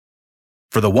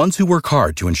For the ones who work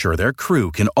hard to ensure their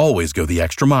crew can always go the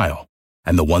extra mile,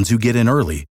 and the ones who get in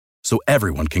early so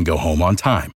everyone can go home on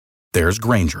time, there's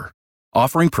Grainger,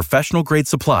 offering professional-grade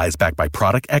supplies backed by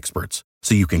product experts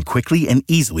so you can quickly and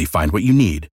easily find what you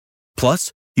need.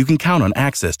 Plus, you can count on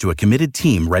access to a committed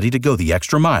team ready to go the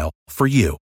extra mile for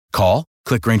you. Call,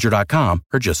 click Grainger.com,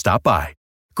 or just stop by.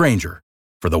 Grainger,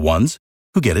 for the ones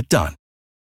who get it done.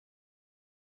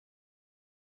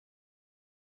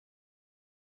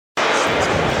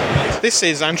 This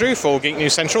is Andrew for Geek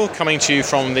News Central, coming to you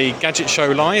from the Gadget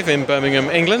Show live in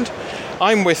Birmingham, England.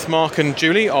 I'm with Mark and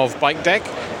Julie of BikeDeck,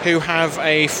 who have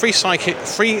a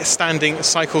freestanding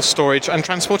cycle storage and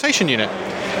transportation unit.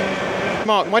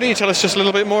 Mark, why don't you tell us just a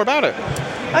little bit more about it?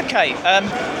 Okay,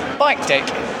 BikeDeck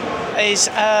is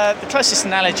the closest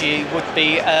analogy would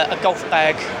be a golf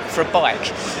bag for a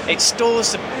bike. It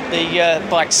stores the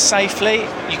bike safely.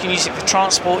 You can use it for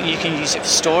transport, you can use it for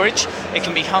storage. It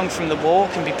can be hung from the wall,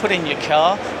 can be put in your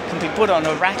car, can be put on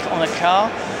a rack on a car.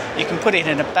 You can put it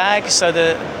in a bag so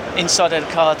the inside of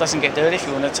the car doesn't get dirty if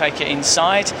you want to take it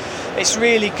inside. It's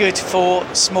really good for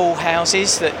small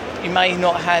houses that you may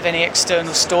not have any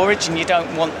external storage and you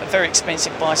don't want a very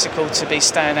expensive bicycle to be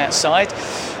staying outside.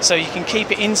 So you can keep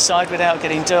it inside without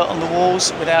getting dirt on the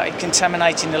walls, without it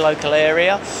contaminating the local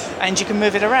area, and you can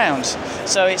move it around.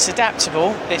 So it's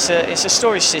adaptable, it's a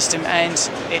storage system, and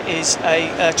it is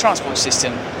a transport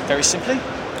system, very simply.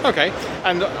 Okay,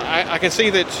 and I can see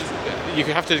that you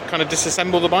have to kind of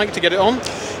disassemble the bike to get it on?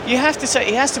 You have to say,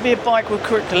 it has to be a bike with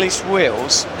quick release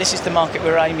wheels. This is the market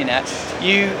we're aiming at.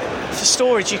 For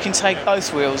storage, you can take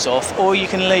both wheels off, or you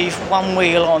can leave one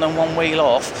wheel on and one wheel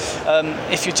off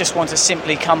if you just want to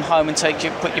simply come home and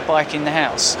put your bike in the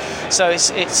house. So it's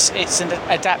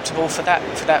adaptable for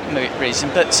that reason.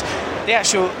 But the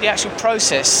actual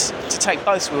process to take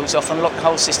both wheels off and lock the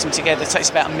whole system together takes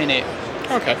about a minute.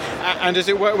 Okay, and does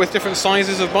it work with different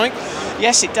sizes of bike?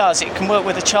 Yes, it does. It can work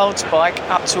with a child's bike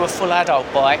up to a full adult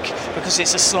bike because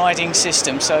it's a sliding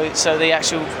system, so the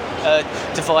actual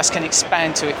device can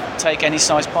expand to take any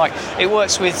size bike. It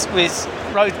works with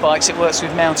road bikes, it works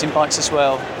with mountain bikes as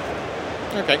well.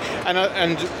 Okay, and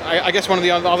I guess one of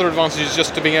the other advantages is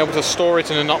just to being able to store it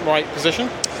in an upright position?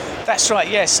 That's right,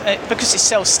 yes. Because it's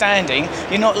self-standing,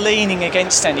 you're not leaning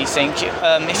against anything.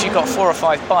 If you've got 4 or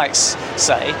 5 bikes,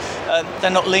 say,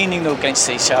 they're not leaning against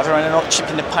each other and they're not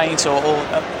chipping the paint or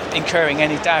incurring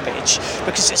any damage.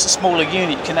 Because it's a smaller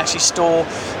unit, you can actually store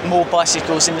more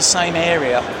bicycles in the same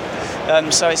area.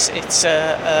 So it's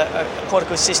quite a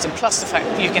good system. Plus the fact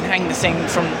that you can hang the thing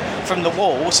from the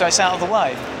wall, so it's out of the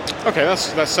way. Okay, that's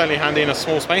certainly handy in a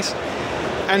small space.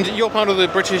 And you're part of the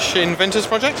British Inventors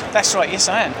Project? That's right, yes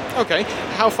I am. Okay,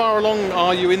 how far along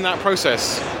are you in that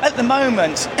process? At the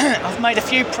moment, I've made a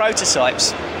few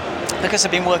prototypes because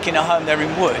I've been working at home, they're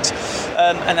in wood,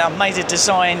 and I've made a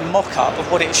design mock-up of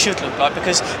what it should look like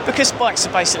because bikes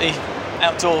are basically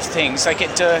outdoor things, they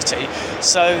get dirty,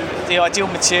 so the ideal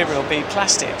material will be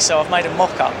plastic. So I've made a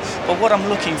mock-up, but what I'm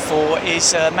looking for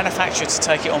is a manufacturer to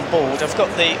take it on board. I've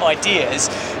got the ideas,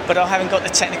 but I haven't got the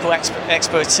technical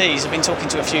expertise. I've been talking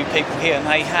to a few people here and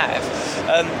they have,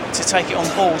 to take it on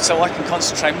board so I can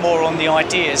concentrate more on the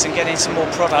ideas and get in some more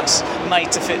products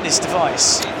made to fit this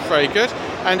device. Very good.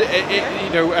 And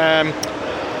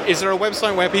is there a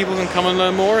website where people can come and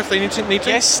learn more if they need to?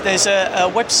 Yes, there's a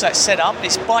website set up.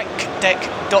 It's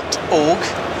bikedeck.org,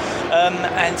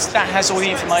 and that has all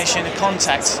the information and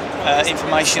contact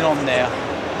information on there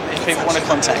if people want to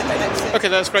contact me. Okay,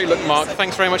 that's great. Look, Mark,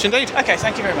 thanks very much indeed. Okay,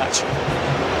 thank you very much.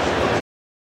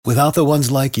 Without the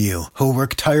ones like you, who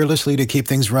work tirelessly to keep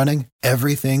things running,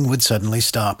 everything would suddenly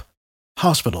stop.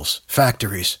 Hospitals,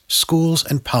 factories, schools,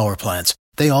 and power plants,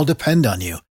 they all depend on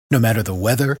you. No matter the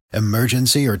weather,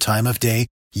 emergency, or time of day,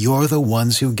 you're the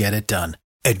ones who get it done.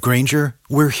 At Grainger,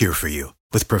 we're here for you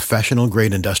with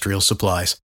professional-grade industrial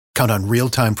supplies. Count on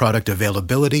real-time product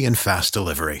availability and fast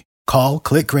delivery. Call,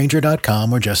 click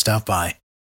Grainger.com, or just stop by.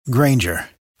 Grainger,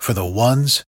 for the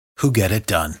ones who get it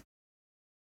done.